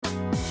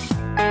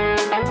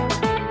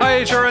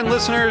HRN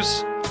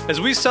listeners.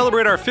 As we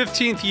celebrate our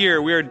 15th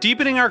year, we are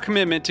deepening our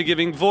commitment to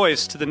giving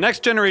voice to the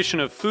next generation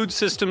of food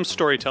systems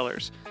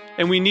storytellers,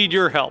 and we need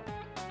your help.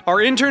 Our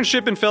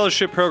internship and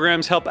fellowship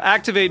programs help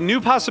activate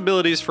new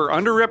possibilities for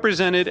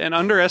underrepresented and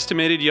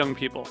underestimated young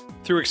people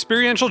through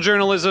experiential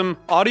journalism,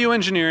 audio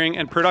engineering,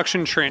 and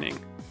production training.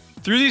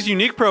 Through these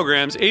unique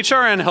programs,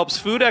 HRN helps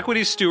food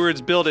equity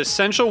stewards build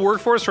essential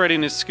workforce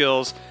readiness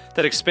skills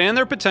that expand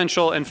their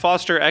potential and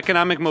foster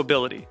economic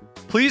mobility.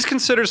 Please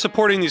consider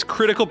supporting these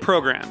critical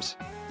programs.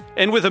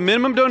 And with a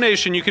minimum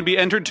donation, you can be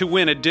entered to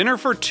win a dinner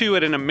for two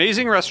at an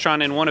amazing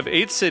restaurant in one of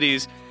 8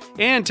 cities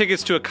and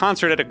tickets to a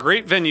concert at a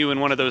great venue in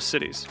one of those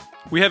cities.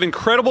 We have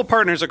incredible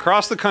partners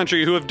across the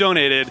country who have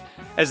donated,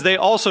 as they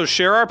also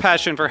share our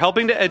passion for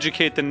helping to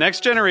educate the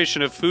next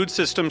generation of food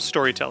systems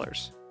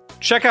storytellers.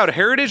 Check out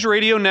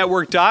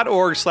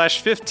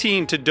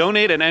heritageradionetwork.org/15 to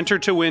donate and enter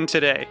to win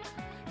today.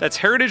 That's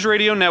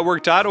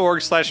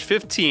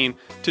heritageradionetwork.org/15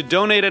 to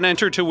donate and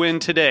enter to win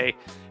today.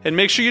 And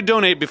make sure you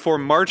donate before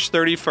March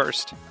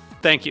 31st.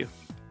 Thank you.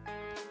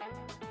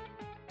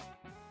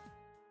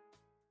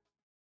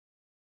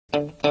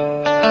 Turn it up.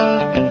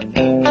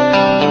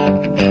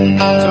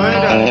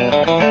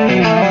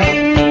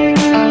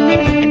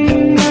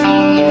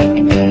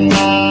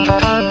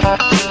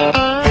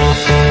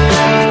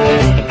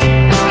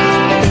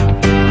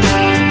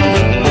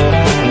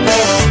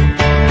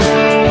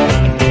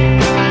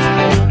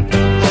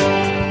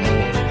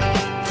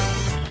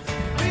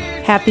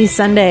 Happy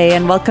Sunday,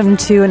 and welcome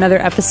to another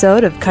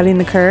episode of Cutting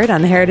the Curd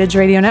on the Heritage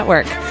Radio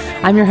Network.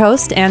 I'm your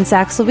host, Ann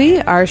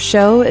Saxelby. Our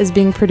show is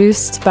being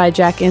produced by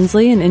Jack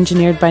Inslee and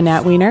engineered by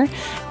Nat Weiner.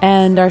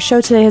 And our show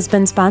today has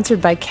been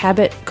sponsored by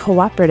Cabot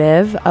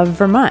Cooperative of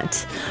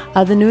Vermont.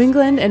 The New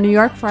England and New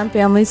York farm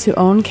families who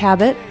own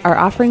Cabot are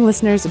offering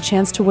listeners a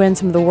chance to win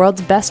some of the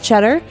world's best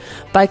cheddar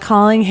by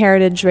calling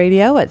Heritage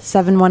Radio at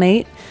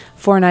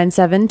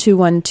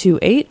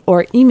 718-497-2128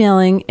 or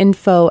emailing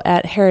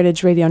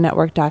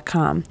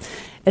info@heritageradionetwork.com.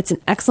 It's an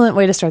excellent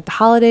way to start the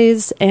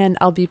holidays, and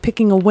I'll be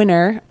picking a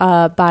winner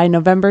by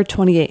November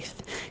 28th.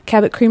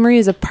 Cabot Creamery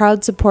is a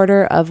proud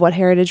supporter of what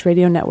Heritage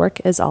Radio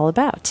Network is all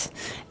about.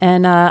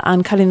 And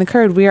on Cutting the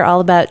Curd, we are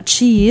all about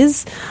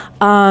cheese.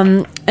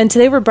 And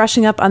today we're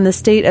brushing up on the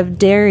state of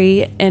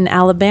dairy in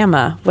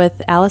Alabama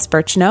with Alice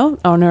Birchnow,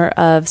 owner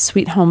of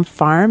Sweet Home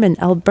Farm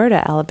in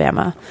Alberta,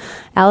 Alabama.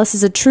 Alice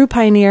is a true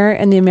pioneer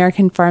in the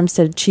American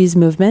farmstead cheese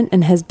movement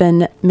and has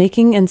been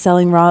making and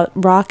selling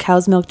raw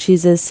cow's milk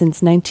cheeses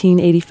since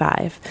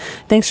 1985.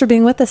 Thanks for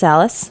being with us,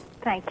 Alice.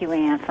 Thank you,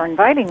 Anne, for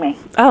inviting me.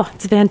 Oh,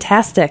 it's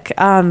fantastic.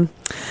 Did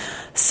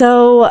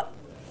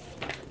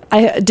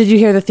you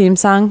hear the theme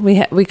song?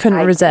 We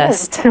couldn't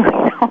resist. Did.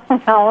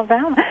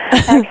 Alabama.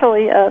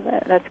 Actually,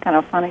 that's kind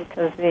of funny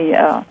because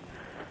the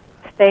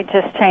state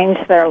just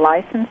changed their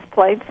license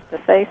plates to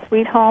say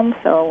Sweet Home,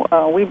 so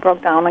we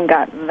broke down and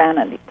got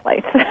vanity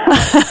plates.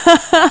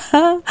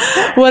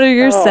 What do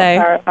yours say?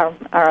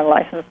 Our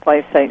license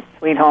plates say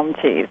Sweet Home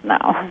Cheese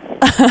now.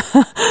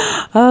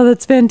 Oh,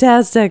 that's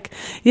fantastic.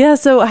 Yeah,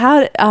 so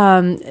how,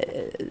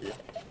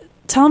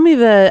 tell me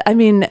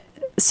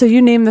so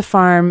you named the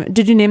farm.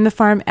 Did you name the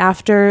farm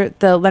after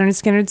the Lynyrd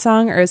Skynyrd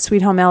song, or is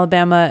Sweet Home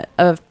Alabama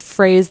a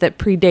phrase that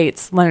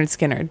predates Lynyrd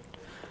Skynyrd?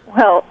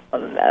 Well,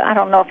 I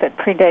don't know if it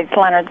predates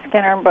Lynyrd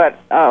Skynyrd, but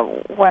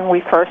when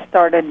we first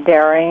started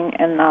dairying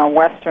in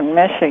western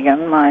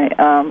Michigan,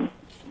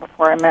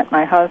 before I met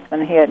my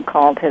husband, he had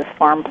called his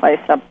farm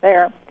place up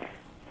there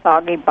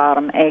Soggy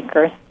Bottom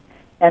Acres,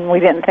 and we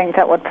didn't think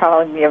that would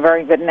probably be a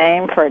very good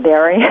name for a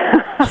dairy.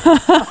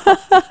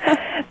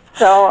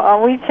 So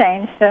we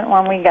changed it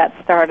when we got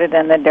started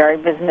in the dairy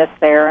business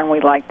there, and we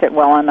liked it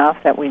well enough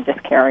that we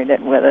just carried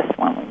it with us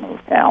when we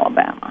moved to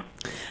Alabama.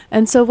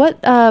 And so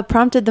what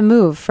prompted the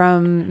move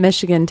from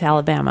Michigan to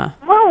Alabama?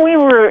 Well, we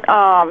were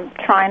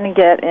trying to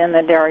get in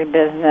the dairy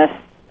business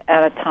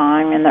at a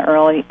time in the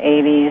early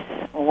 80s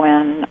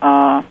when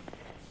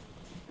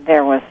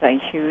there was a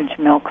huge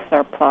milk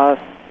surplus,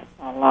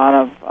 a lot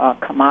of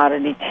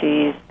commodity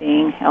cheese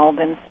being held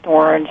in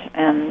storage,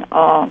 and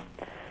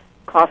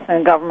costing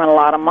the government a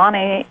lot of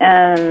money,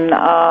 and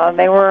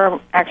they were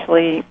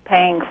actually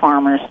paying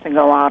farmers to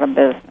go out of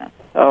business.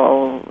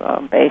 So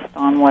based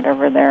on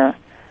whatever their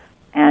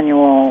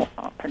annual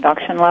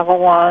production level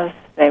was,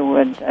 they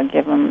would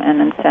give them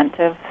an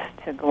incentive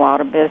to go out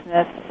of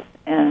business,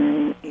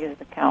 and either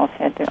the cows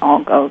had to all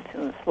go to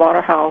the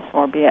slaughterhouse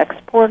or be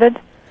exported,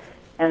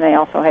 and they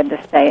also had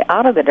to stay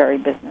out of the dairy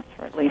business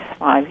for at least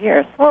 5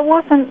 years. So it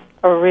wasn't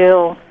a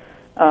real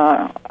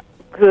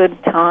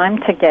good time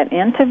to get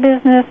into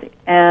business,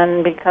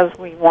 and because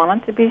we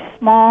wanted to be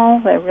small,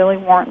 they really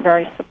weren't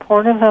very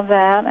supportive of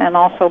that, and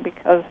also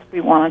because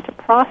we wanted to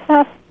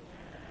process,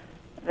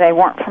 they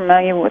weren't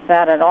familiar with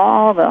that at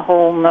all. The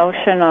whole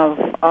notion of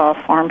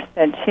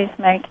farmstead cheese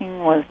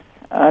making was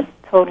a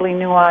totally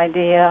new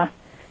idea,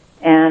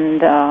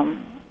 and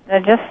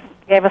it just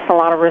gave us a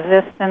lot of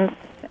resistance,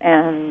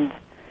 and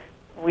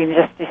we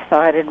just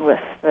decided with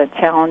the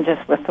challenges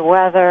with the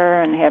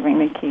weather and having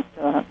to keep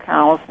the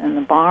cows in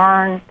the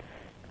barn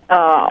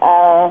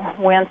all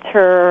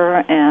winter,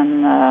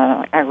 and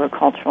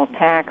agricultural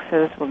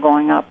taxes were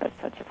going up at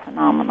such a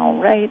phenomenal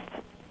rate.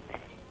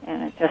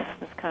 And it just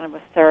was kind of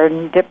a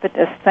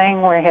serendipitous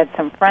thing where we had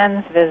some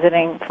friends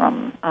visiting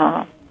from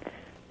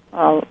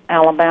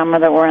Alabama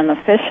that were in the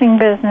fishing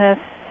business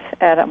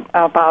at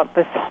about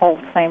this whole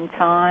same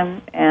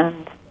time.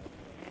 And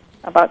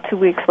about 2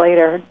 weeks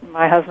later,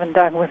 my husband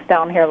Doug was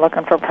down here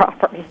looking for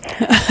property.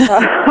 It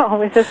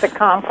was just a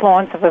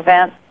confluence of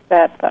events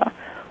that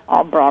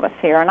all brought us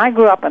here. And I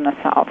grew up in the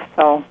South,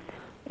 so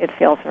it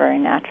feels very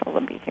natural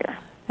to be here.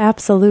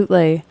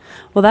 Absolutely.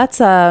 Well, that's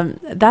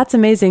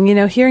amazing. You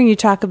know, hearing you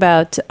talk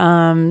about,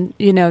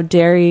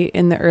 dairy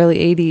in the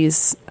early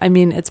 80s, I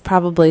mean, it's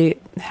probably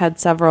had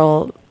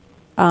several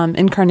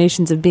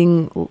incarnations of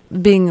being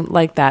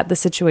like that, the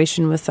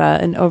situation with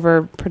an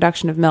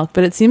overproduction of milk.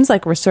 But it seems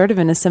like we're sort of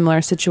in a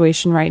similar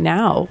situation right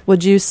now.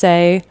 Would you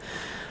say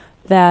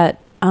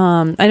that,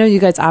 I know you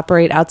guys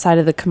operate outside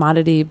of the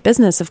commodity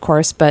business, of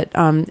course, but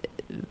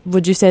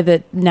would you say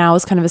that now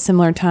is kind of a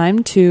similar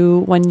time to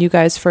when you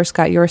guys first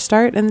got your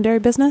start in the dairy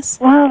business?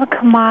 Well, the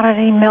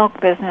commodity milk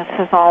business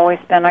has always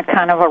been a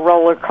kind of a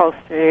roller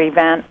coaster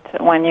event.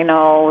 When,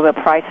 the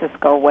prices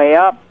go way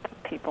up,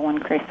 people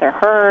increase their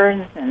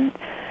herds, and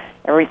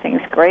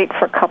everything's great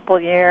for a couple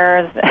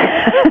years.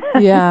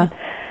 Yeah.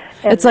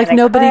 It's like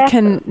nobody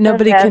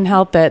can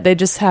help it. They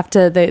just have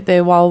to, they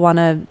all want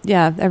to,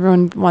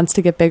 everyone wants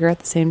to get bigger at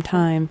the same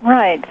time.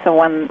 Right. So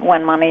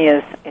when money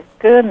is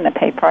good and the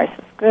pay price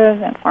is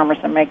good and farmers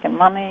are making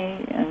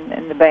money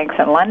and the banks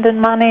are lending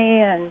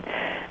money, and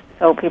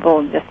so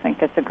people just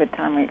think it's a good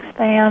time to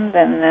expand,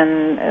 and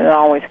then it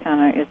always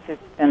it's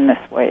just been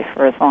this way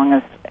for as long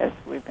as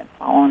we've been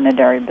following the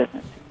dairy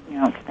business,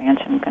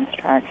 expansion,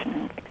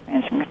 contraction,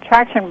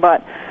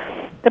 but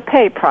the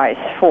pay price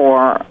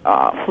for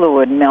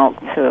fluid milk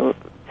to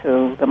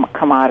the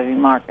commodity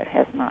market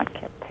has not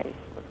kept pace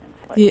with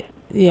inflation.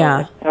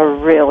 Yeah. So it's a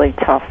really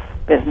tough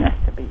business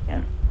to be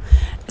in.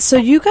 So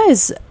you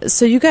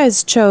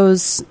guys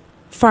chose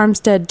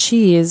Farmstead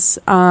cheese,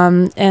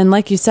 and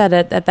like you said,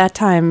 at that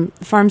time,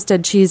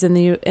 Farmstead cheese in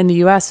the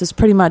U.S. was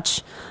pretty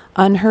much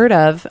unheard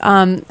of.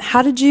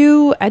 How did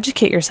you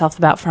educate yourself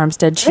about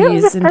Farmstead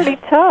cheese? It was pretty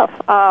tough.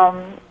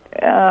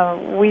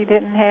 We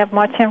didn't have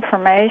much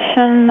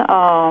information.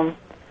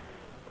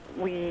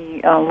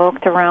 We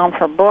looked around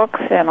for books,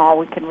 and all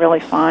we could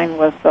really find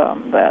was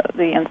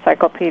the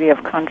Encyclopedia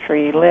of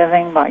Country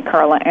Living by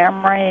Carla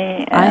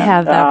Emery. And, I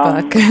have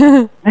that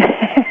book.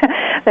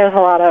 There's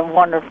a lot of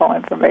wonderful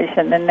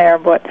information in there,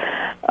 but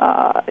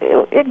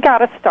it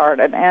got us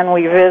started, and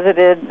we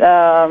visited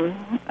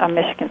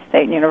Michigan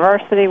State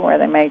University where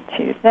they make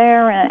cheese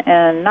there,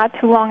 and not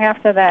too long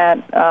after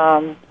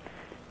that,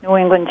 New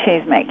England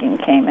cheese making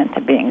came into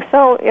being.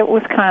 So it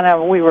was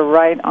we were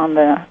right on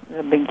the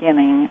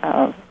beginning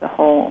of the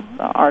whole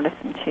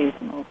artisan cheese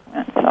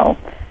movement. So,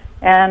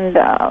 and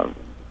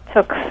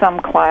took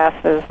some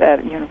classes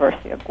at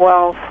University of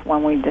Guelph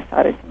when we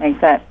decided to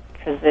make that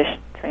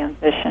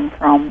transition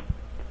from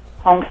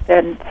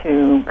homestead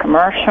to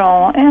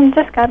commercial, and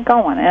just got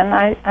going. And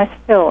I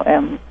still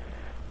am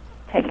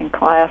taking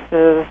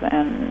classes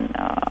and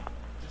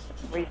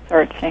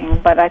researching,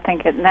 but I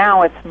think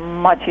now it's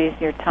much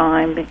easier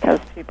time because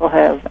people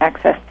have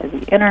access to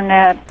the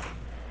internet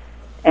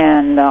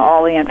and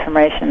all the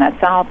information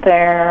that's out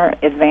there,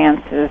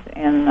 advances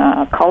in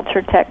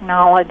culture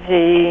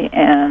technology,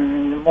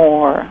 and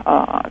more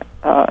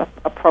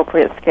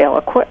appropriate scale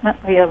equipment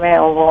be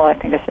available. I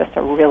think it's just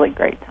a really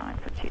great time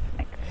for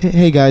cheesemakers.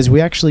 Hey guys,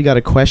 we actually got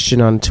a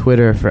question on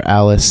Twitter for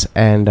Alice,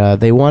 and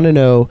they want to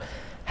know,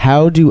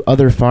 how do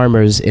other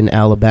farmers in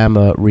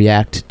Alabama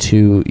react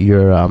to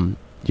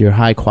your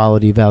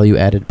high-quality,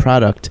 value-added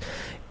product?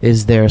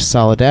 Is there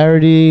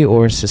solidarity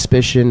or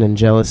suspicion and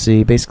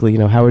jealousy? Basically,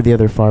 how are the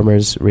other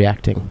farmers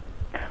reacting?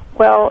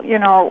 Well,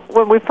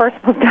 when we first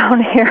moved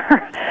down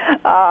here,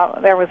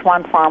 there was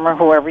one farmer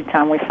who every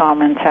time we saw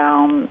him in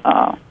town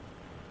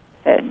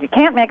said, "You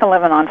can't make a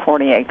living on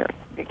 40 acres.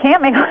 You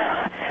can't make."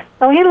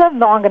 So he lived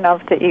long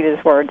enough to eat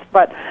his words.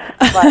 But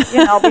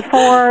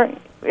before,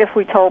 if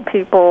we told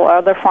people,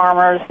 other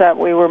farmers, that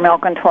we were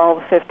milking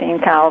 12, 15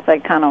 cows,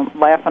 they'd kind of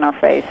laugh in our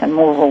face and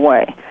move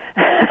away.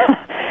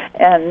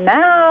 And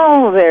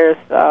now there's,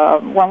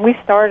 when we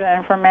started,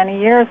 and for many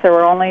years, there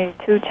were only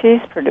 2 or 3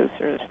 cheese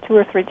producers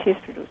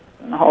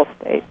in the whole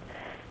state.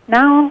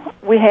 Now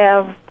we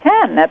have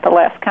 10 at the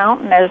last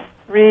count, and there's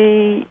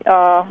 3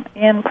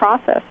 in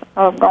process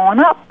of going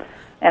up.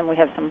 And we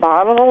have some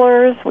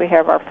bottlers. We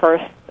have our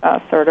first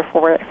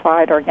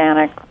certified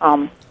organic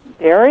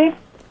dairy.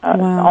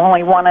 Wow.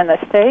 Only one in the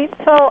state.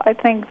 So I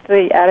think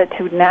the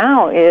attitude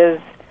now is,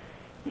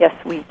 yes,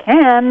 we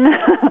can,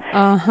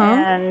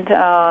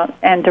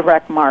 and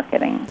direct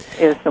marketing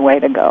is the way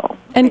to go.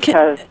 And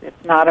because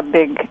it's not a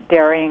big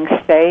dairying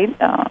state, it's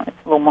a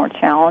little more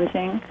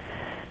challenging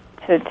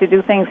to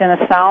do things in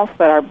the South.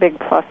 But our big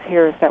plus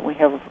here is that we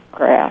have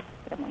grass,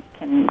 and we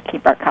can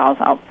keep our cows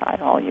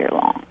outside all year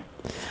long.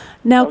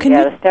 Now, so,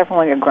 there's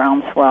definitely a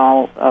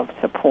groundswell of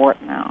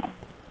support now.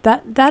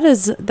 That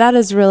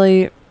is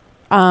really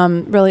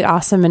really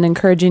awesome and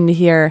encouraging to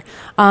hear.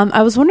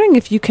 I was wondering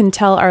if you can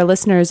tell our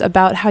listeners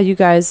about how you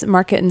guys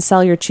market and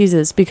sell your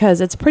cheeses,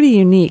 because it's pretty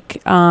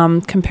unique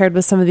compared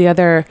with some of the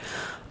other,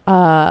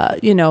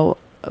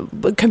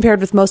 compared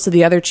with most of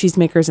the other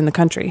cheesemakers in the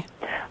country.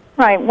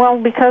 Right. Well,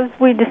 because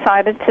we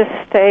decided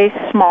to stay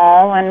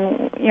small,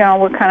 and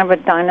we're kind of a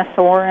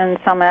dinosaur in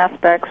some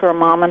aspects. We're a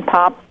mom and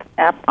pop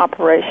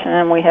operation,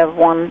 and we have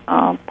one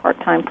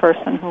part-time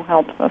person who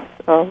helps us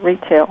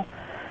retail.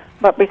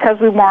 But because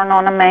we weren't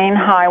on a main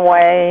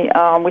highway,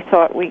 we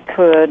thought we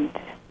could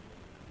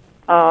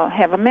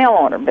have a mail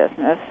order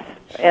business.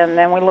 And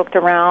then we looked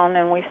around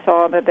and we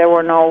saw that there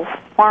were no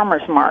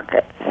farmers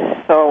markets.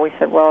 So we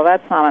said, well,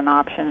 that's not an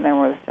option. There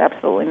was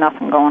absolutely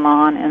nothing going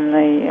on in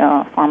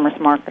the farmers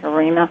market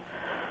arena.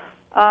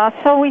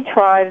 So we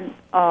tried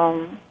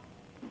mail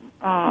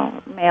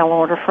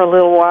order for a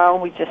little while.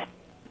 We just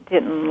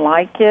didn't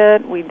like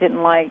it. We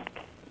didn't like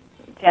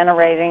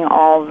generating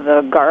all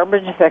the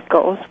garbage that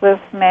goes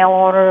with mail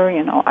order,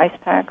 ice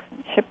packs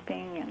and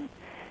shipping and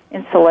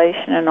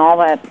insulation and all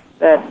that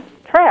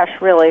trash,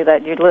 really,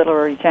 that you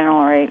literally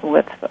generate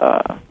with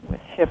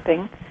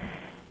shipping.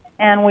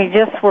 And we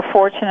just were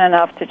fortunate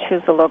enough to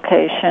choose a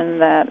location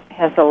that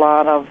has a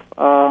lot of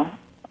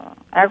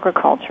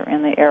agriculture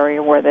in the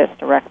area where there's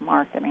direct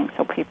marketing.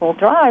 So people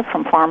drive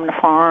from farm to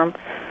farm to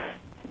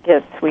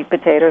get sweet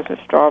potatoes or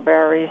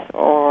strawberries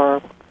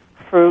or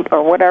fruit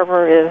or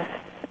whatever it is,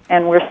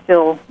 and we're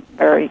still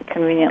very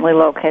conveniently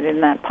located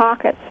in that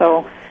pocket.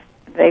 So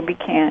we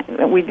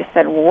just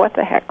said, well, what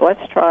the heck,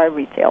 let's try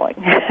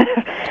retailing.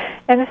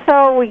 And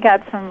so we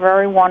got some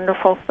very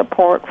wonderful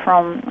support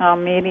from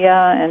media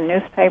and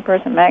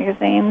newspapers and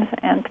magazines,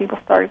 and people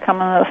started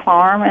coming to the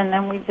farm, and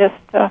then we just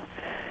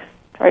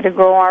tried to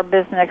grow our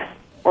business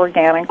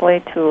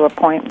organically to a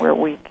point where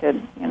we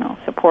could,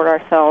 support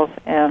ourselves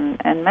and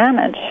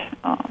manage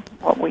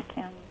what we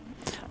can.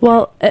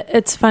 Well,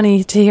 it's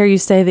funny to hear you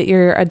say that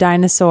you're a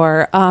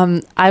dinosaur.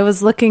 I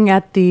was looking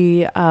at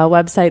the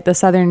website, the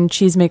Southern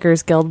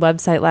Cheesemakers Guild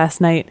website last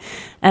night,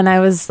 and I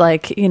was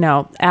like,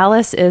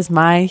 Alice is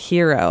my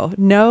hero.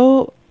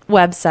 No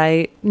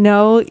website,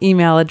 no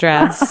email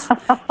address.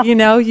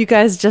 You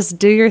guys just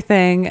do your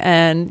thing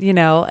and,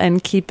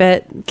 and keep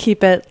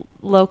it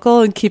local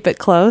and keep it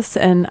close.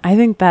 And I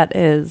think that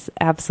is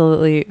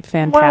absolutely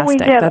fantastic. Well, we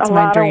get That's a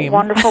my lot dream. of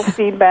wonderful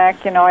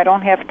feedback. I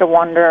don't have to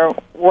wonder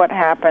what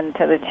happened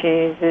to the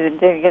cheese.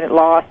 Did it get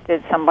lost?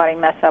 Did somebody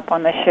mess up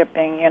on the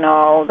shipping?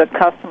 The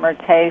customer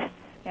tastes.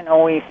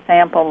 We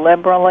sample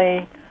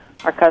liberally.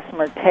 Our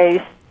customer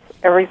tastes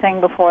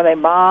everything before they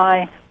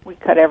buy. We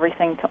cut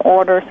everything to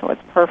order, so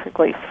it's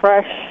perfectly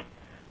fresh,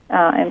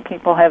 and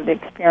people have the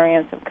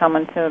experience of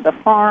coming to the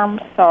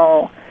farm.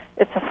 So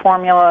it's a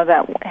formula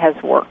that has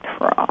worked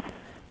for us.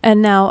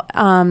 And now,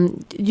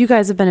 you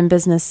guys have been in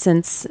business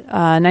since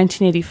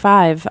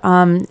 1985.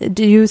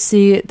 Do you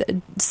see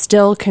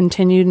still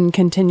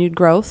continued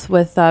growth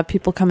with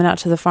people coming out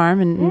to the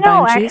farm and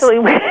buying cheese? No, actually,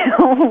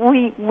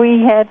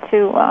 we had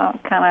to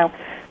kind of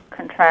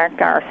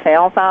contract our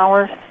sales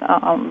hours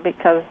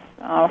because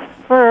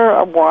for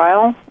a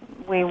while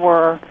we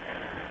were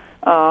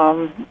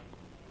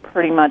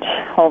pretty much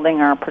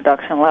holding our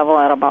production level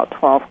at about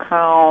 12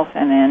 cows,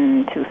 and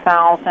in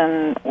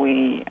 2000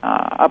 we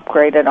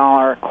upgraded all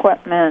our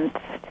equipment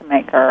to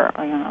make our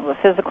the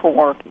physical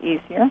work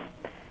easier,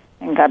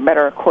 and got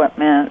better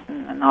equipment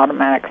and an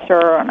automatic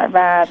stir on our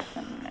vats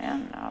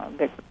and a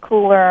bigger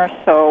cooler.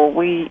 So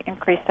we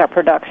increased our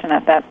production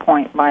at that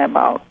point by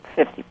about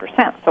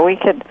 50%. So we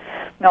could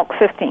milk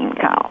 15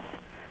 cows.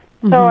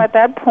 Mm-hmm. So at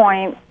that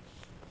point,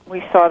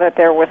 we saw that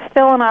there was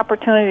still an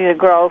opportunity to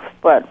growth,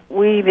 but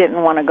we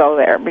didn't want to go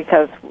there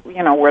because,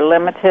 we're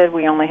limited.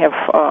 We only have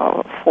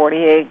 40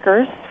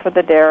 acres for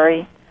the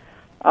dairy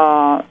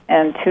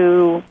and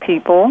 2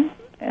 people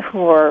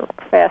who are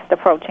fast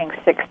approaching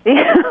 60.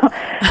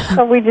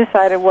 So we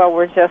decided, well,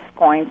 we're just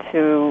going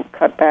to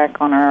cut back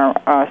on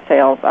our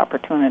sales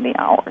opportunity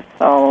hours.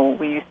 So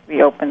we used to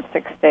be open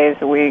 6 days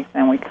a week,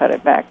 then we cut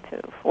it back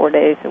to 4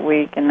 days a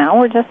week, and now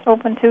we're just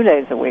open 2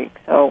 days a week.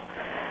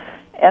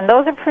 And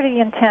those are pretty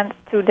intense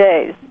 2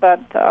 days,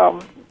 but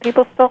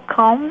people still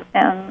come,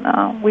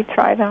 and we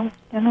try to,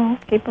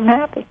 keep them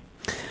happy.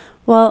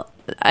 Well,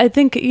 I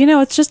think,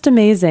 it's just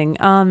amazing.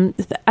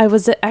 I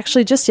was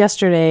actually just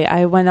yesterday,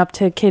 I went up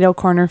to Cato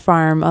Corner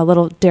Farm, a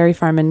little dairy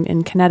farm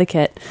in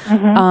Connecticut,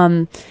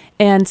 mm-hmm.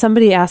 And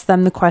somebody asked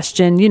them the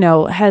question,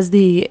 has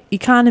the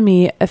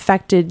economy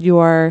affected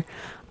your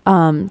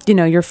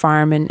your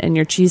farm and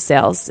your cheese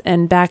sales?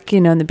 And back,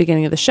 in the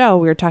beginning of the show,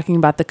 we were talking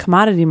about the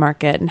commodity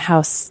market and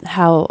how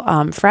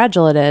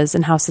fragile it is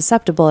and how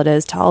susceptible it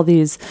is to all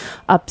these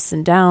ups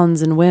and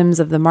downs and whims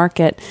of the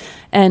market.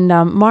 And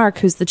Mark,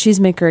 who's the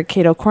cheesemaker at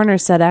Cato Corner,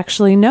 said,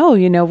 actually, no,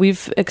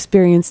 we've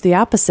experienced the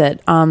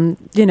opposite.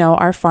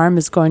 Our farm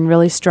is going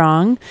really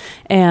strong,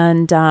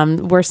 and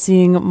we're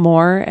seeing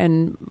more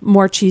and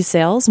more cheese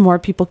sales, more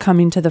people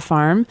coming to the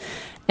farm.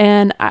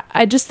 And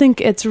I just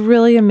think it's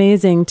really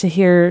amazing to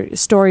hear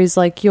stories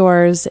like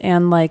yours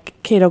and like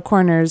Cato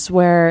Corners,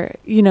 where,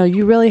 you know,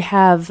 you really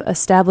have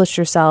established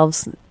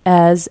yourselves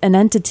as an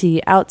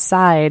entity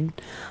outside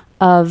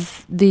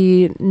of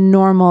the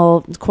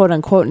normal, quote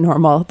unquote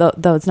normal,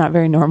 though it's not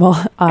very normal,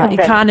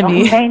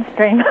 economy.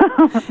 Mainstream.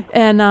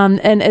 And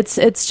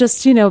it's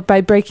just, you know,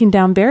 by breaking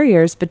down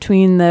barriers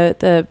between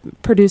the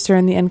producer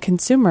and the end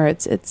consumer,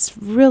 it's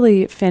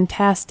really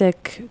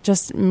fantastic,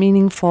 just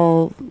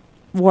meaningful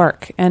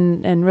work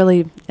and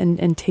really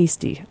and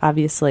tasty,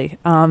 obviously.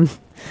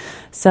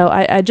 So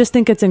I just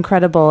think it's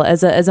incredible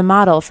as a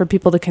model for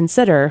people to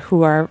consider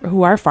who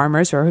are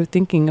farmers or who are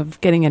thinking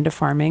of getting into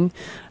farming.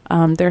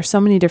 There are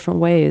so many different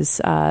ways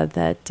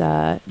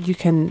that you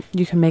can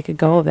make a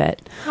go of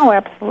it. Oh,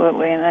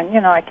 absolutely. And then,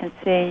 you know, I can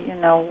see, you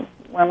know,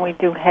 when we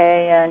do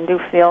hay and do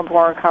field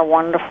work, how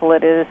wonderful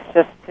it is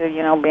just to,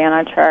 you know, be on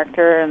a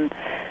tractor and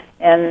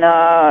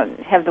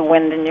have the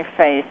wind in your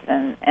face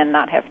and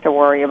not have to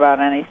worry about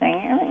anything.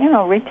 You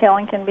know,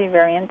 retailing can be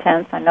very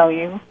intense. I know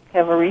you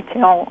have a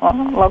retail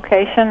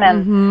location,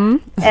 and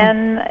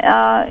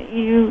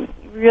you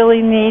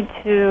really need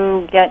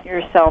to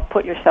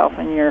put yourself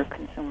in your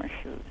consumer's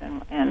shoes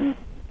and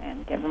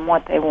give them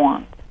what they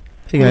want.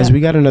 Hey guys,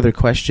 we got another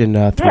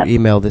question through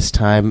email this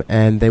time,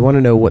 and they want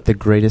to know what the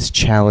greatest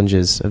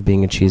challenges of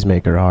being a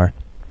cheesemaker are.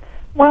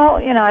 Well,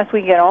 you know, as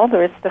we get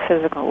older, it's the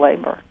physical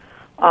labor.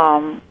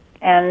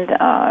 And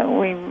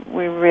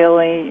we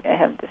really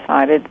have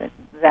decided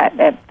that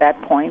at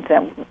that point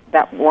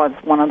that was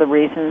one of the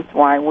reasons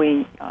why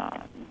we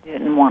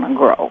didn't want to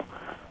grow.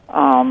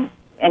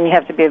 And you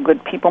have to be a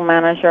good people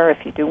manager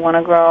if you do want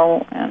to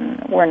grow,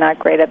 and we're not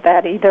great at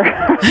that either.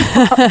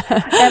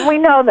 And we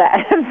know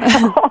that.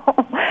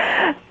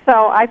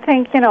 So I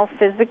think, you know,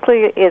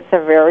 physically it's a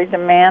very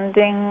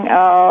demanding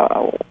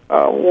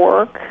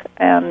work,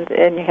 and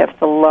you have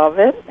to love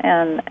it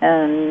and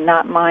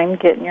not mind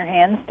getting your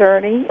hands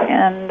dirty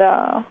and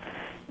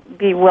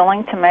be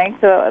willing to make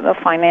the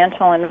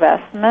financial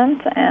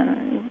investment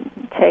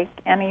and take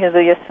any of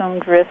the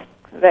assumed risks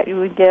that you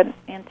would get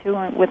into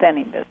with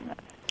any business.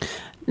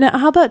 Now,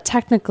 how about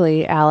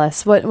technically,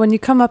 Alice? When you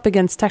come up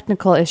against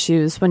technical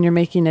issues when you're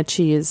making a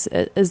cheese,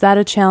 is that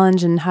a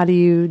challenge, and how do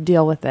you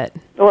deal with it?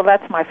 Well,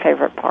 that's my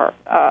favorite part.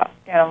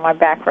 You know, my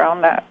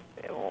background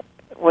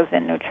was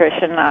in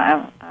nutrition.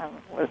 I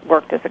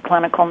worked as a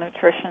clinical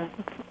nutritionist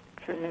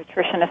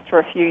for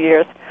a few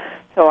years,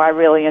 so I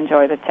really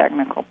enjoy the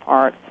technical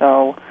part.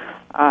 So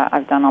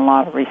I've done a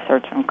lot of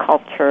research on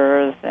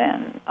cultures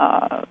and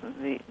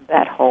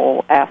that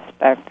whole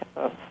aspect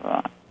of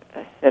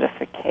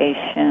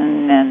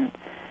acidification and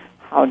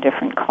how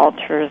different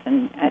cultures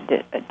and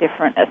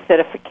different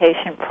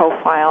acidification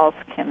profiles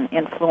can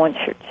influence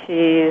your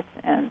cheese,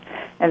 and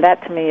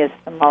that to me is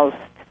the most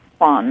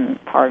fun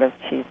part of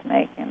cheese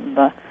making,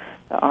 the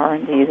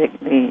R&D,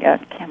 the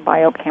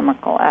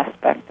biochemical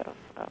aspect of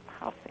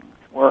how things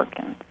work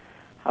and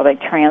how they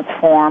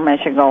transform as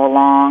you go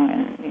along,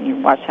 and you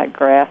watch that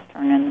grass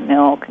turn into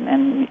milk, and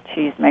then the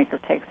cheese maker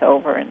takes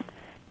over and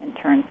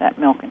turns that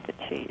milk into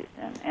cheese,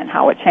 and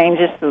how it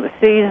changes through the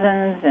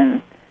seasons,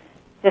 and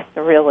just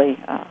a really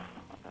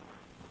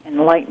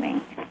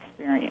enlightening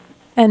experience.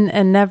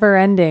 And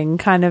never-ending,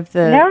 kind of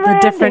the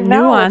different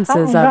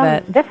nuances of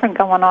it. Different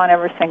going on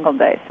every single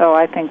day, so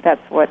I think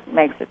that's what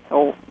makes it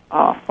so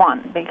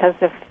fun, because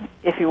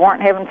if you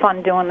weren't having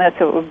fun doing this,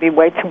 it would be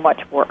way too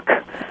much work.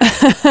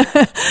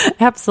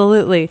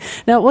 Absolutely.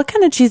 Now, what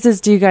kind of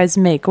cheeses do you guys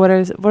make? What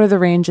are the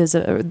range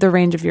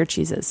of your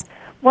cheeses?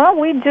 Well,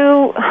 we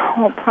do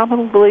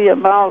probably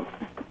about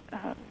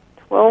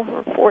 12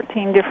 or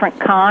 14 different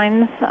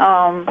kinds.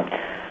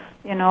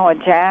 You know, a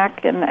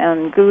Jack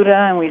and Gouda,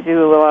 and we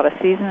do a lot of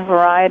seasoned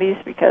varieties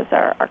because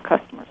our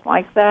customers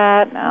like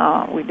that.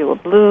 We do a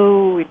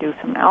blue, we do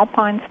some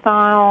Alpine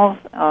styles,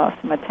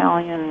 some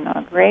Italian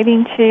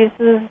grating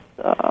cheeses.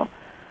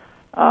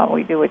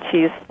 We do a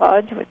cheese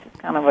fudge, which is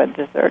kind of a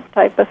dessert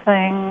type of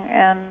thing,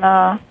 and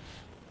a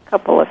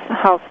couple of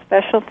house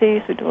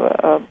specialties. We do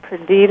a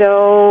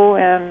Perdido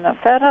and a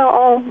Feta,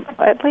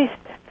 at least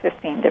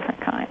 15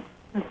 different kinds.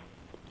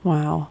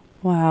 Wow.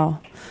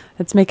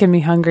 It's making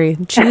me hungry.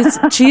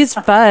 Cheese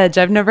fudge.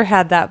 I've never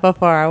had that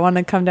before. I want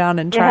to come down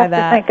and try that.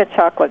 You have to think of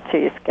chocolate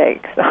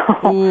cheesecake,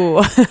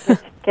 so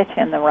get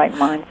you in the right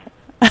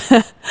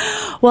mindset.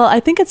 Well, I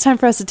think it's time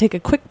for us to take a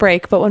quick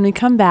break, but when we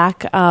come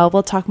back,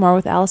 we'll talk more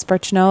with Alice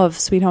Birchenough of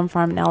Sweet Home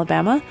Farm in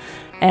Alabama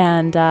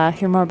and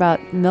hear more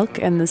about milk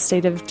and the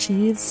state of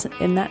cheese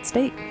in that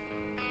state.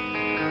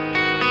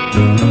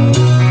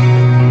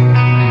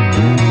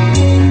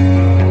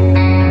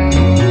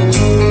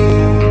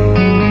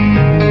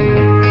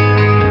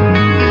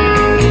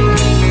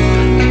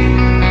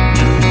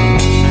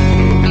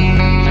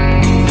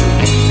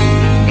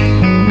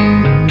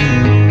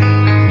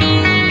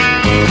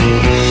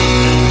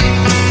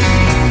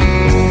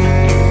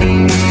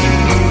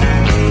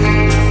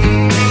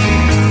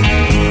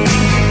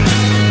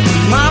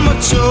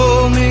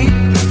 Told me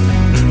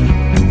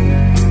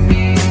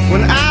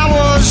when I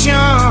was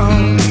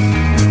young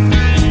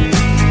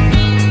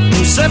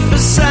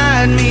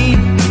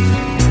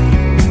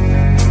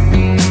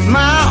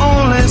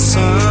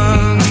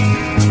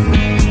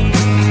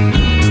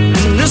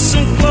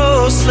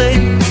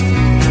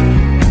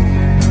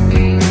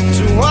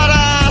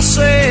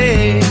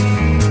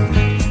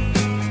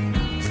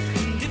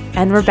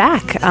And we're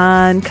back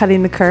on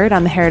Cutting the Curd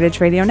on the Heritage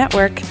Radio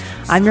Network.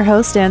 I'm your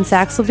host, Ann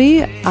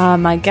Saxelby.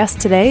 My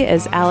guest today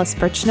is Alice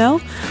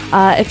Birchnow.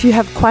 If you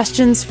have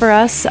questions for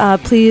us,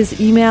 please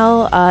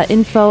email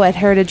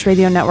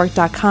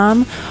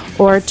info@heritageradionetwork.com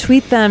or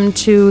tweet them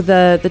to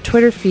the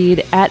Twitter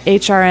feed at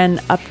HRN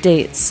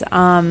Updates.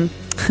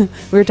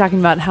 We were talking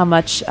about how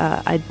much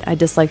I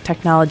dislike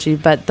technology,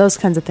 but those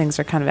kinds of things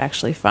are kind of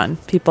actually fun.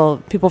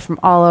 People from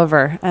all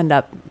over end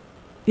up,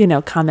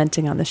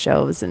 commenting on the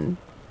shows and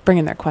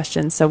bringing their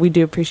questions. So we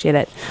do appreciate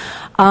it.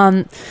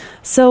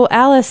 So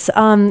Alice,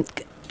 can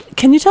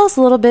you tell us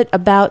a little bit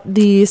about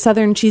the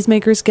Southern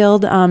Cheesemakers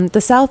Guild?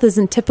 The South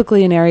isn't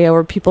typically an area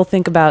where people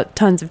think about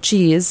tons of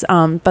cheese,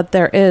 but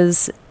there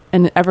is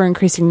an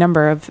ever-increasing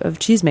number of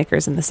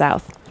cheesemakers in the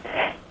South.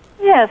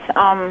 Yes,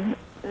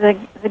 the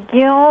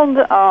guild,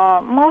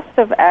 most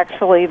of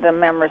actually the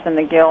members in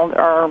the guild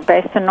are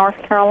based in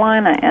North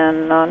Carolina,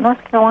 and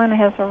North Carolina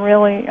has a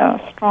really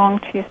strong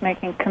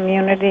cheesemaking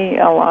community.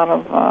 A lot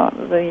of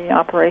the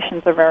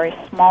operations are very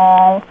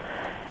small,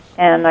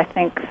 and I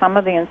think some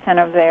of the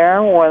incentive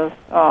there was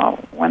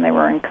when they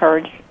were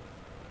encouraging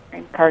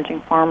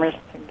farmers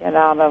to get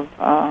out of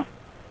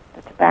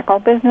the tobacco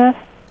business.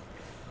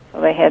 So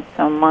they had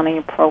some money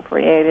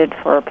appropriated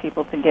for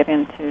people to get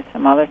into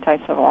some other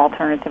types of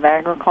alternative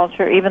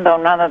agriculture, even though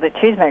none of the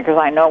cheesemakers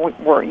I know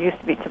used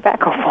to be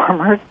tobacco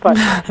farmers, but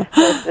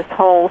there's this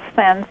whole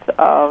sense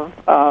of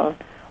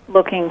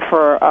looking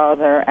for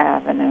other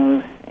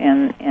avenues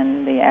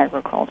in the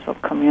agricultural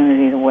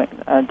community,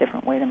 a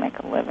different way to make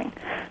a living.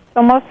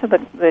 So most of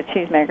the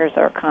cheesemakers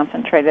are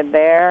concentrated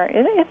there.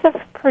 It's a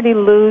pretty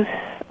loose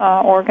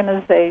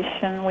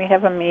organization. We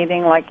have a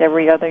meeting like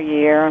every other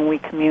year, and we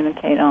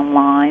communicate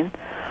online.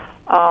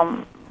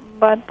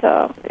 But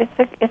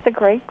it's a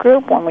great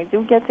group. When we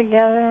do get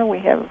together,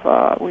 we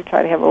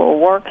try to have a little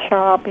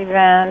workshop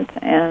event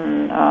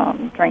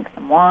and drink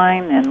some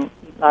wine and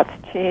eat lots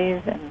of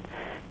cheese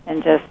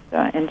and just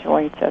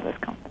enjoy each other's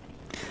company.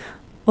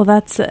 Well,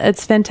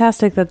 it's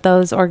fantastic that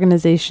those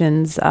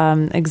organizations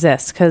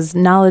exist, because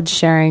knowledge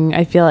sharing,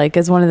 I feel like,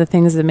 is one of the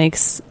things that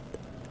makes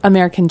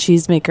American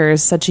cheesemakers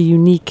such a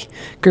unique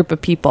group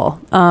of people.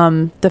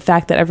 The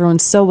fact that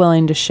everyone's so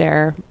willing to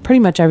share pretty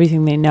much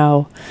everything they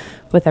know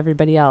with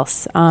everybody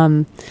else.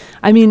 I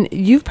mean,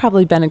 you've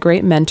probably been a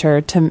great mentor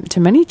to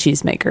many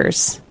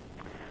cheesemakers.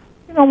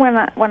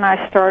 When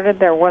I started,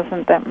 there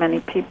wasn't that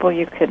many people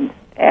you could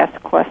ask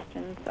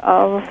questions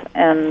of,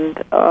 and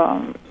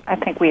I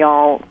think we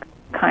all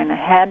kind of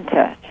had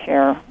to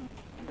share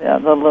the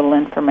little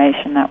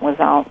information that was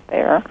out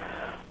there.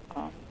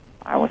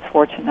 I was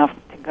fortunate enough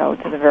to go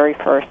to the very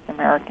first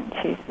American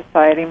Cheese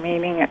Society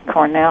meeting at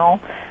Cornell,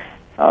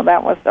 so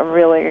that was a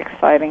really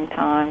exciting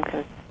time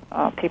because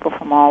people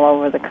from all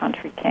over the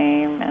country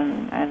came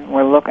and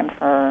were looking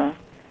for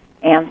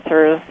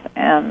answers,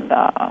 and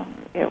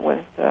it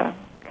was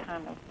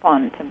kind of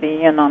fun to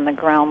be in on the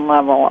ground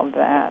level of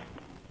that.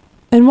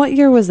 And what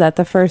year was that,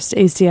 the first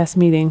ACS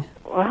meeting?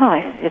 Well,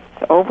 it's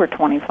over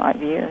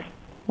 25 years.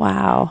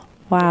 Wow.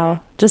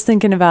 Just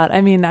thinking about,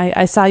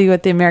 I saw you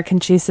at the American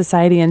Cheese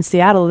Society in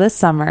Seattle this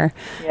summer.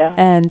 Yeah.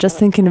 And just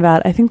thinking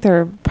about, I think there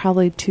are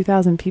probably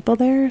 2,000 people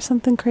there or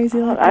something crazy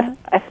like that.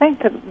 I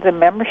think the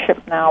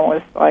membership now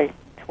is like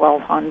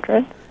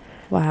 1,200.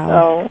 Wow.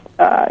 So,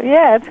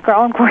 it's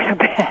grown quite a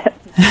bit.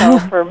 So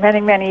for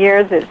many, many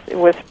years, it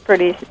was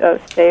pretty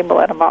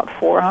stable at about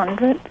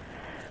 400.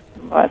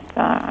 But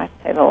I'd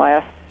say the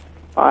last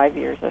 5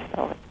 years or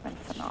so, it's been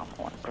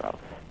phenomenal in growth.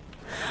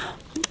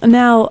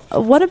 Now,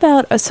 what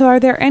about, so are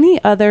there any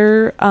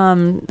other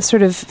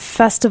sort of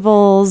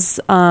festivals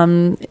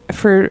or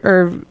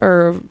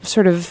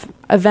sort of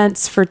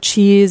events for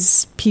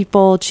cheese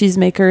people,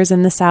 cheesemakers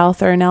in the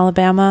South or in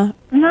Alabama?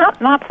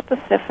 Not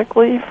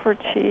specifically for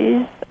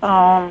cheese,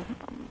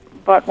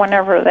 but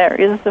whenever there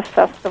is a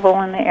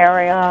festival in the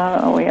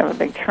area, we have a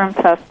big shrimp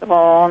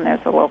festival, and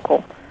there's a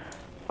local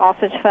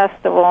sausage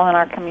festival in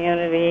our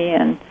community,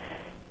 and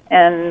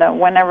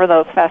whenever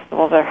those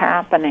festivals are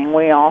happening,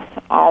 we also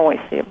always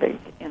see a big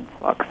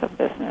influx of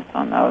business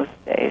on those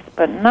days.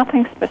 But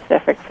nothing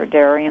specific for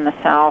dairy in the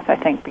South, I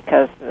think,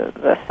 because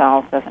the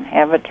South doesn't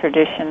have a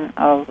tradition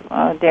of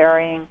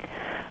dairying.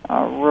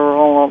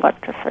 Rural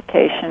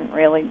electrification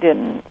really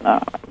didn't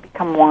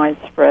become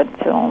widespread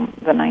till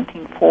the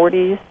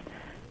 1940s.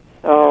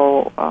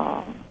 So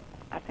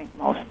I think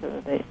most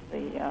of the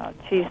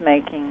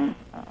cheese-making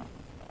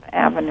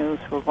avenues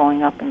were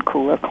going up in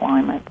cooler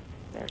climates.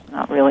 There's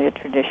not really a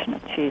tradition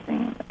of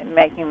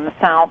making in the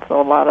South, so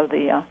a lot of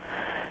the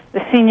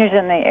seniors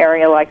in the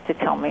area like to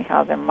tell me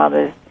how their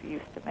mothers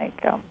used to make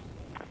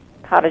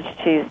cottage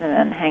cheese and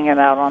then hang it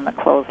out on the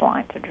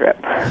clothesline to drip.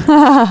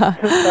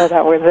 So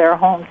that was their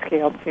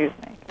home-scale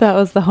cheesemaking. That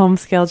was the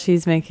home-scale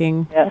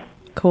cheesemaking. Yes.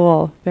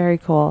 Cool. Very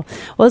cool.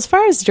 Well, as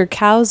far as your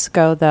cows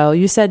go, though,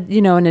 you said,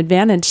 an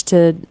advantage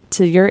to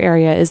your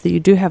area is that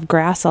you do have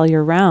grass all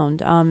year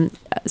round.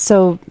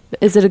 So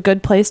is it a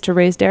good place to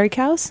raise dairy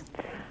cows?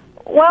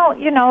 Well,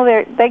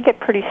 they get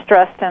pretty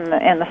stressed in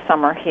the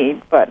summer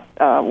heat, but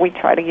we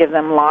try to give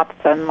them lots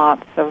and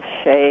lots of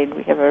shade.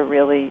 We have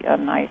a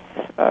nice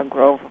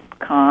grove of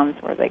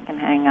pecans where they can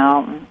hang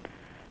out and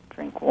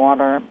drink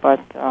water, but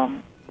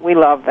we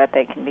love that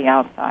they can be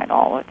outside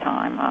all the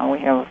time. We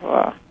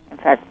have, in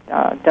fact,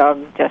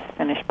 Doug just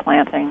finished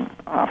planting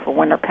for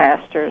winter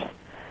pastures.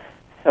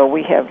 So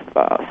we have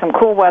some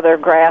cool weather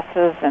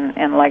grasses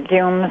and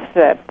legumes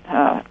that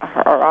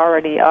are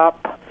already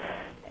up,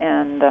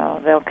 and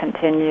they'll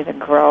continue to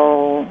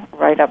grow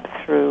right up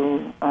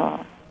through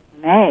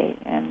May,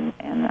 and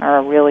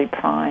are really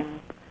prime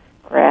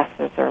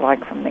grasses are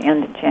like from the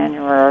end of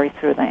January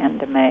through the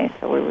end of May.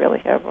 So we really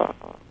have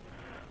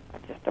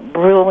just a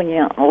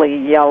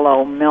brilliantly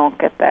yellow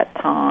milk at that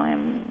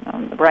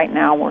time. Right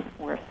now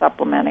we're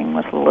supplementing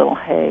with a little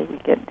hay. We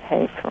get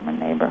hay from a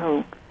neighbor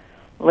who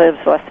lives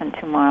less than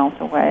 2 miles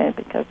away,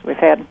 because we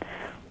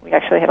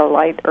actually had a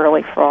light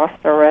early frost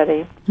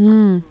already,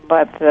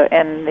 but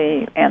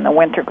the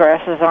winter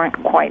grasses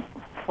aren't quite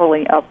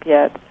fully up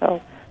yet,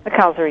 so the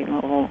cows are eating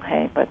a little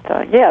hay. But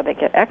they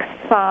get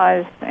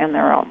exercise and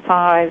they're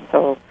outside,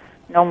 so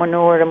no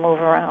manure to move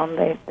around.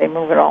 They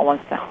move it all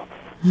themselves.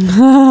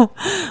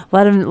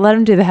 Let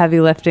them do the heavy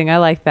lifting. I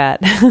like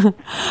that.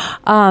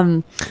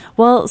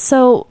 Well,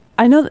 so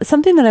I know that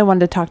something that I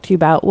wanted to talk to you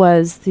about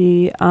was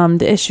the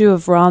issue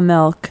of raw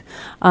milk.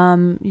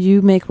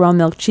 You make raw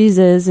milk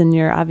cheeses, and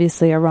you're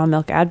obviously a raw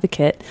milk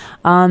advocate.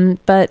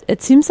 But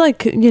it seems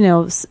like,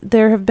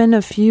 there have been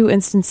a few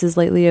instances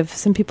lately of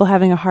some people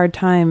having a hard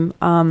time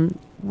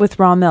with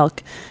raw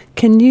milk.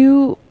 Can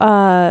you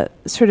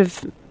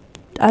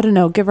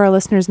give our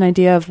listeners an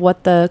idea of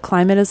what the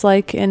climate is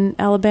like in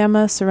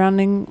Alabama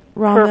surrounding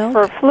raw milk?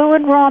 For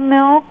fluid raw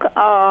milk,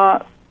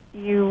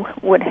 you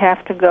would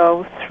have to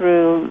go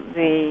through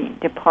the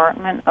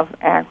Department of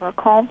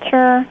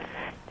Agriculture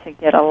to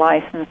get a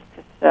license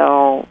to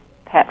sell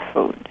pet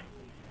food.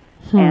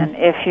 And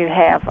if you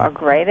have a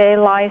grade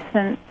A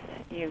license,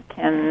 you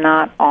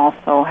cannot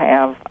also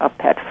have a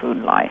pet food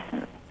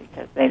license,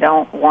 because they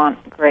don't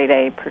want grade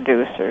A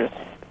producers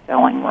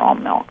selling raw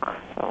milk.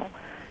 So,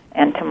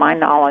 and to my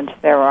knowledge,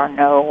 there are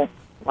no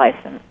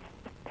licensed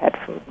pet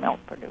food milk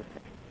producers.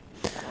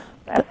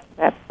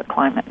 That's the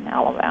climate in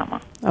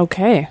Alabama.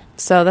 Okay,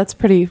 so that's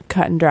pretty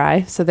cut and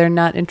dry. So they're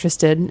not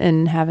interested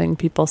in having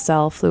people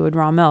sell fluid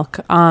raw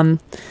milk. And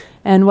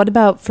what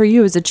about for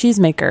you as a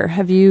cheesemaker?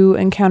 Have you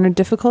encountered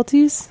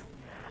difficulties?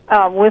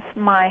 With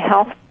my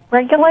health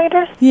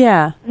regulators?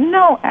 Yeah.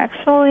 No,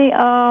 actually,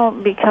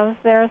 because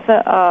there's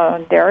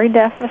a dairy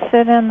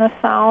deficit in the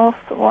South,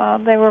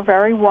 they were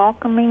very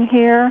welcoming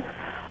here.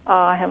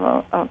 I have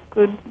a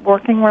good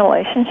working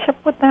relationship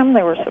with them.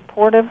 They were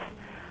supportive.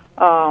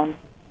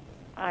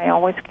 I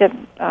always get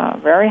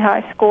very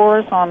high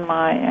scores on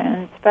my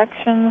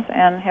inspections,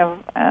 and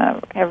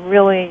have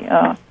really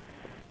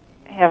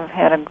have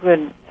had a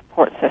good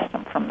support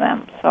system from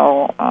them.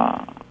 So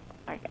I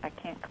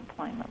can't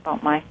complain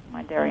about my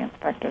dairy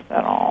inspectors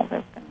at all.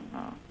 They've been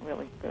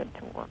really good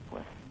to work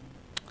with.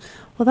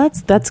 Well,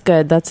 that's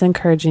good. That's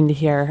encouraging to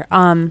hear.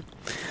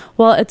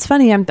 Well, it's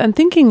funny. I'm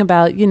thinking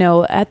about,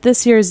 at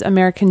this year's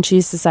American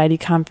Cheese Society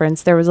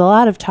conference, there was a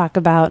lot of talk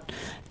about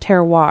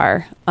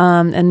terroir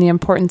and the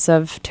importance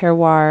of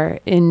terroir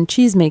in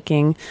cheese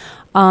making.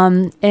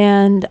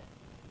 And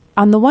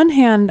on the one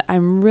hand,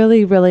 I'm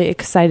really, really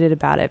excited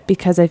about it,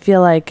 because I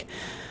feel like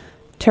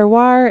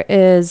terroir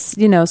is,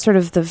 sort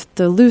of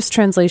the loose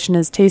translation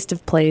is taste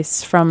of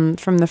place from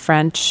the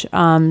French.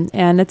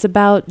 And it's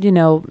about,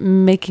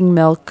 making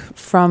milk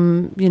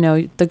from,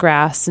 the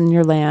grass in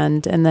your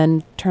land, and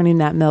then turning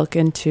that milk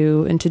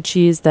into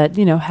cheese that,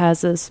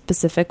 has a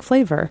specific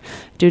flavor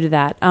due to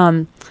that.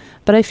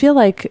 But I feel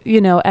like,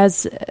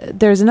 as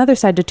there's another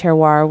side to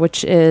terroir,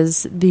 which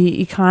is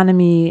the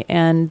economy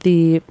and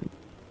the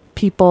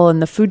people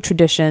and the food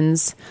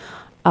traditions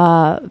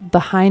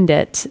behind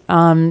it,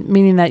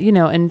 meaning that,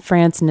 in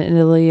France and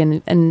Italy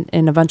and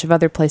in a bunch of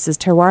other places,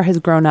 terroir has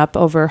grown up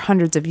over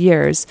hundreds of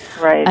years.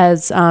 Right.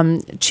 As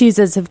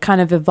cheeses have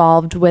kind of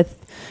evolved with,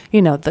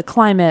 the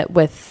climate,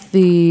 with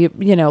the,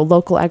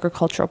 local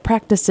agricultural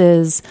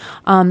practices.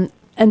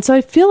 And so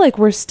I feel like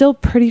we're still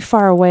pretty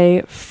far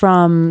away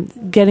from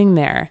getting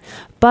there.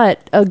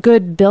 But a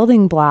good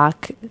building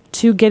block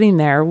to getting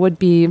there would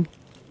be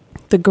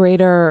the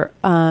greater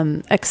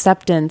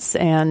acceptance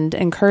and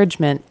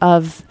encouragement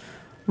of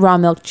raw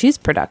milk cheese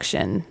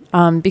production,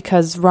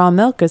 because raw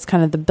milk is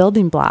kind of the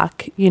building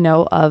block,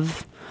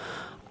 of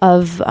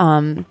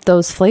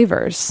those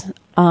flavors.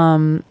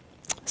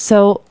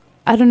 So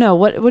I don't know.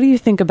 What do you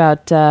think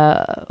about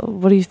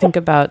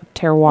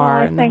terroir? Well,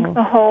 I think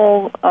the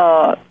whole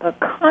the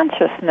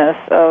consciousness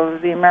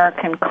of the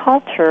American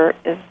culture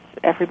is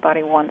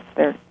everybody wants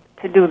to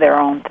do their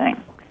own thing,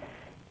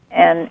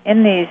 and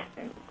in these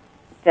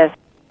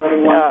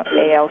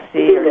AOC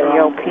or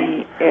DOP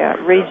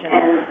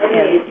regions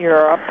in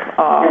Europe,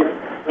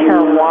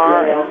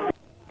 terroir is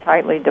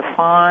tightly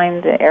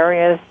defined. The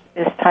area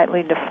is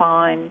tightly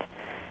defined,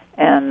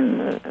 and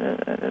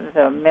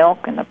the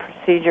milk and the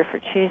procedure for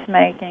cheese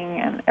making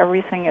and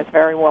everything is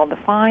very well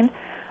defined,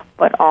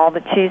 but all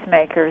the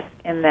cheesemakers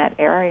in that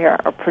area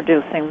are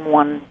producing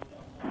one.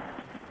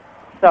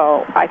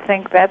 So I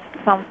think that's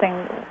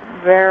something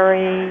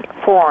very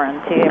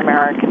foreign to the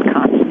American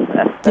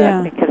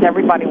consciousness, because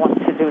everybody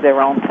wants to do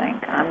their own thing.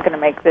 I'm going to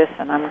make this,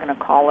 and I'm going to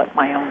call it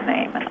my own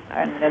name.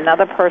 And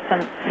another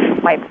person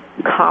might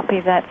copy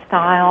that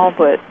style,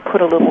 but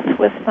put a little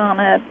twist on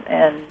it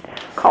and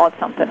call it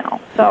something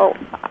else. So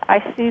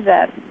I see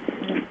that.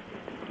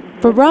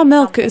 But raw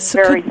milk is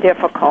very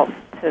difficult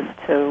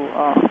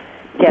to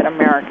get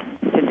Americans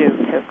to do,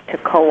 to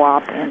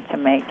co-op into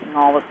making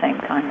all the same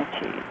kind of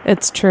cheese.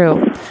 It's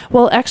true.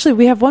 Well, actually,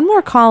 we have one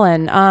more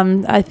call-in.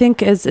 I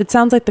think it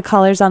sounds like the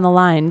caller's on the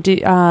line.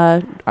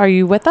 Are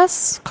you with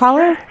us,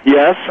 caller?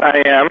 Yes,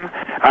 I am.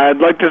 I'd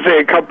like to say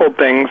a couple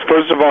things.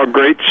 First of all,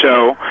 great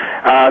show.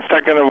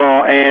 Second of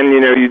all, Anne,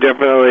 you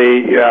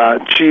definitely,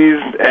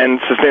 cheese and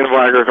sustainable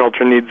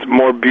agriculture needs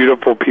more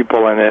beautiful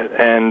people in it,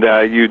 and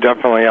you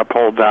definitely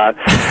uphold that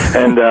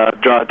and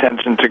draw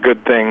attention to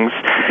good things.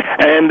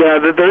 And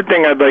the third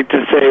thing I'd like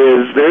to say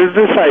is there's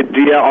this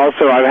idea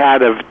also I've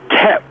had of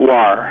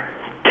terroir.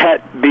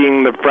 Tête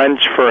being the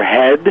French for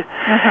head,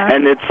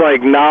 and it's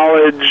like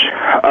knowledge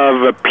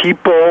of a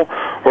people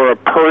or a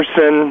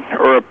person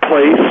or a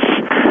place,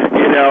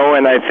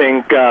 and I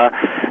think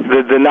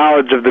the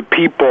knowledge of the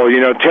people,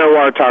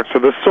 terroir talks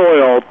of the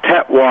soil,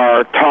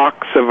 terroir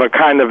talks of a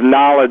kind of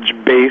knowledge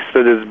base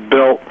that is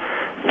built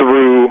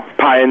through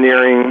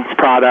pioneering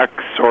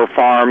products or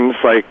farms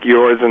like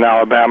yours in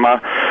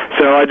Alabama.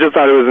 So I just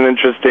thought it was an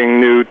interesting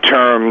new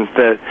term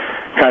that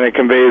kind of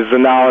conveys the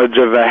knowledge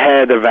of a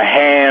head, of a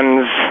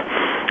hands,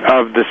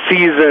 of the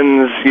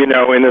seasons, in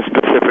a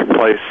specific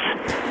place.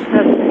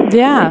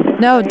 Yeah,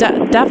 no,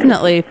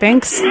 definitely.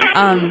 Thanks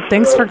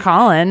for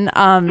calling.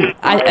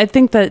 I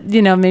think that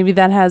maybe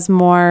that has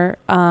more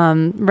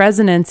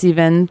resonance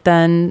even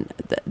than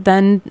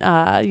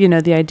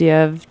the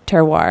idea of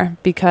terroir,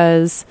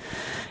 because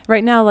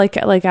right now,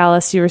 like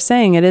Alice, you were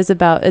saying,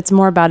 it's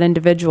more about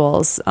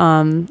individuals,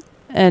 and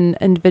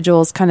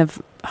individuals kind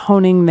of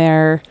honing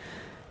their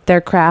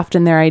craft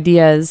and their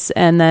ideas,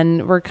 and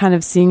then we're kind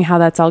of seeing how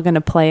that's all going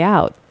to play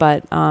out.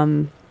 But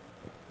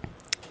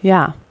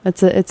yeah,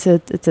 it's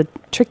a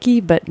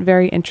tricky but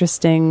very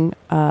interesting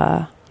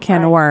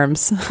can of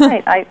worms.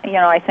 Right.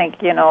 I think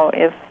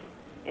if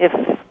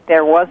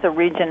there was a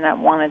region that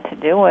wanted to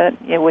do it,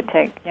 it would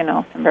take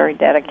some very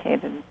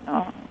dedicated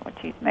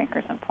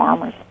cheesemakers and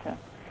farmers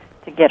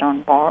to get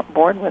on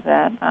board with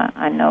that.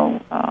 I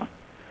know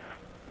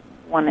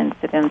one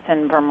incident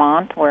in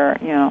Vermont where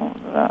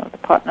the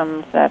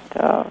Putnams at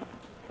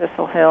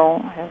Thistle Hill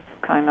have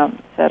kind of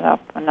set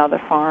up another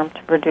farm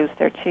to produce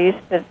their cheese,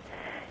 but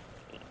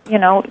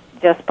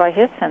just by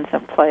his sense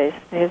of place,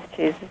 his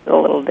cheese is a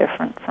little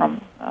different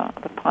from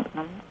the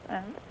Putnams,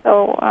 and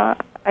so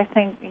I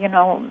think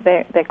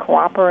they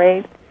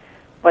cooperate,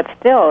 but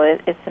still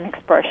it's an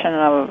expression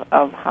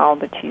of how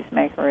the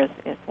cheesemaker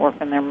is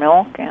working their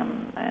milk,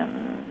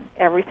 and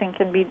everything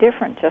can be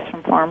different just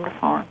from farm to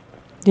farm.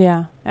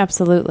 Yeah,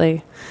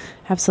 absolutely.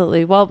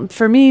 Absolutely. Well,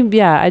 for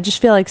me, I just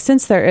feel like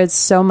since there is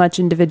so much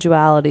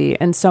individuality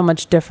and so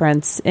much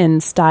difference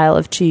in style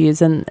of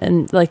cheese,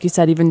 and like you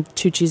said, even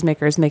two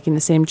cheesemakers making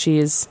the same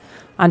cheese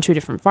on two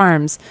different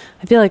farms,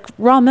 I feel like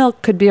raw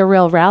milk could be a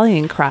real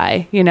rallying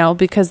cry,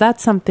 because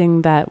that's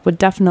something that would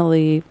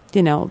definitely,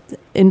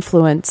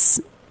 influence,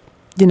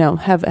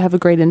 have a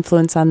great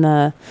influence on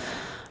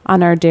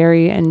our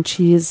dairy and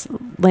cheese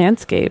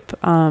landscape.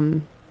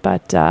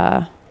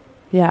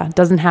 Yeah, it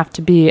doesn't have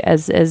to be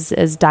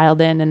as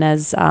dialed in and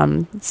as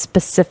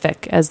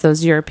specific as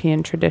those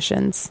European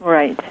traditions.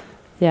 Right.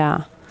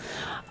 Yeah.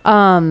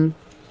 Well,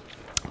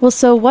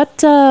 so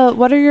what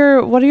are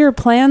your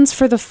plans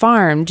for the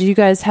farm? Do you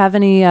guys have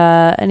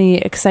any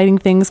exciting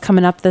things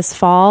coming up this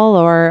fall,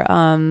 or?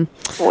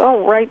 Well,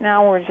 right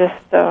now we're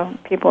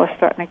just people are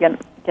starting to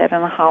get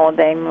in a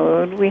holiday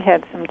mood. We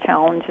had some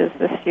challenges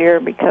this year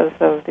because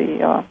of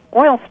the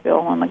oil spill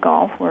on the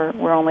Gulf.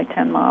 We're only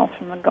 10 miles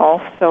from the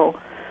Gulf, so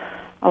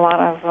a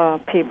lot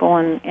of people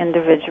and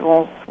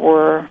individuals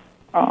were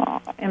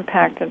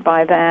impacted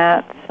by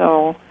that.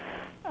 So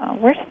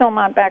we're still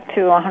not back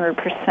to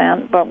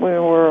 100%, but we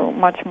were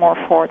much more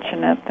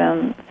fortunate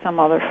than some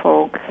other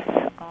folks.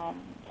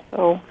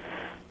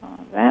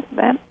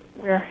 That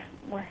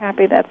we're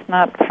happy that's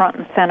not front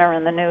and center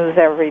in the news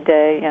every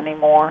day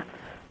anymore.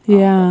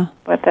 Yeah.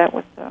 But that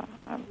was a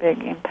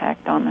big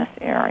impact on this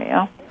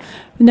area.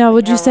 Now,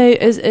 would you say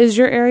is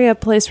your area a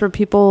place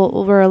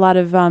where a lot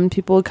of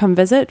people would come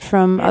visit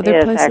from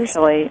other places? It is,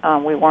 actually.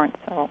 We weren't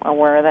so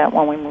aware of that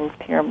when we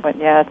moved here, but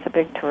yeah, it's a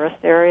big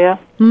tourist area.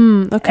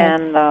 Okay.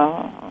 And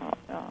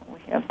we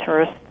have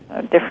tourists,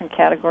 a different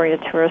category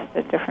of tourists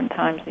at different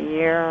times of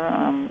year.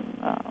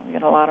 We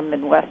get a lot of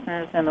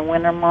Midwesterners in the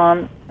winter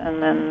months,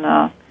 and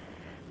then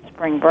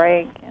spring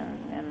break,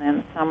 and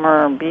then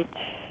summer beach,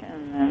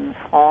 and then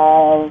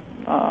fall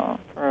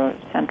for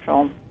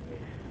Central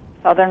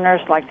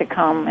Southerners like to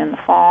come in the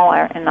fall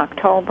or in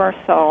October,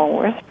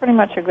 so it's pretty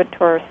much a good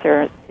tourist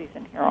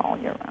season here all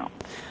year round.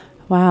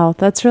 Wow,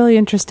 that's really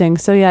interesting.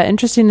 So yeah,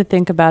 interesting to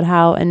think about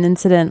how an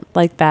incident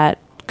like that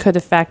could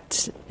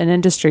affect an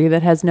industry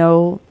that has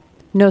no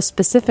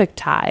specific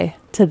tie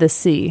to the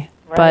sea,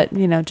 right.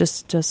 but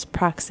just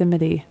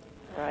proximity.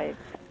 Right.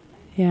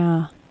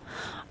 Yeah.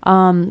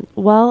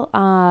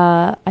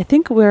 I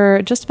think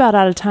we're just about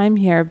out of time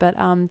here, but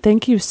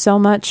thank you so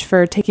much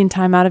for taking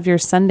time out of your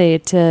Sunday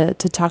to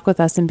talk with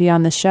us and be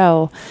on the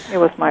show. It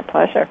was my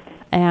pleasure.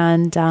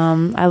 And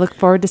I look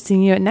forward to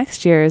seeing you at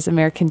next year's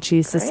American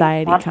Cheese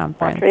Society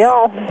Conference.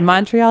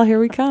 Montreal,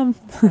 here we come.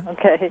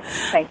 Okay.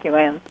 Thank you,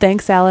 Ann.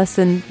 Thanks, Alice,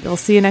 and we'll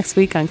see you next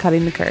week on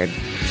Cutting the Curd.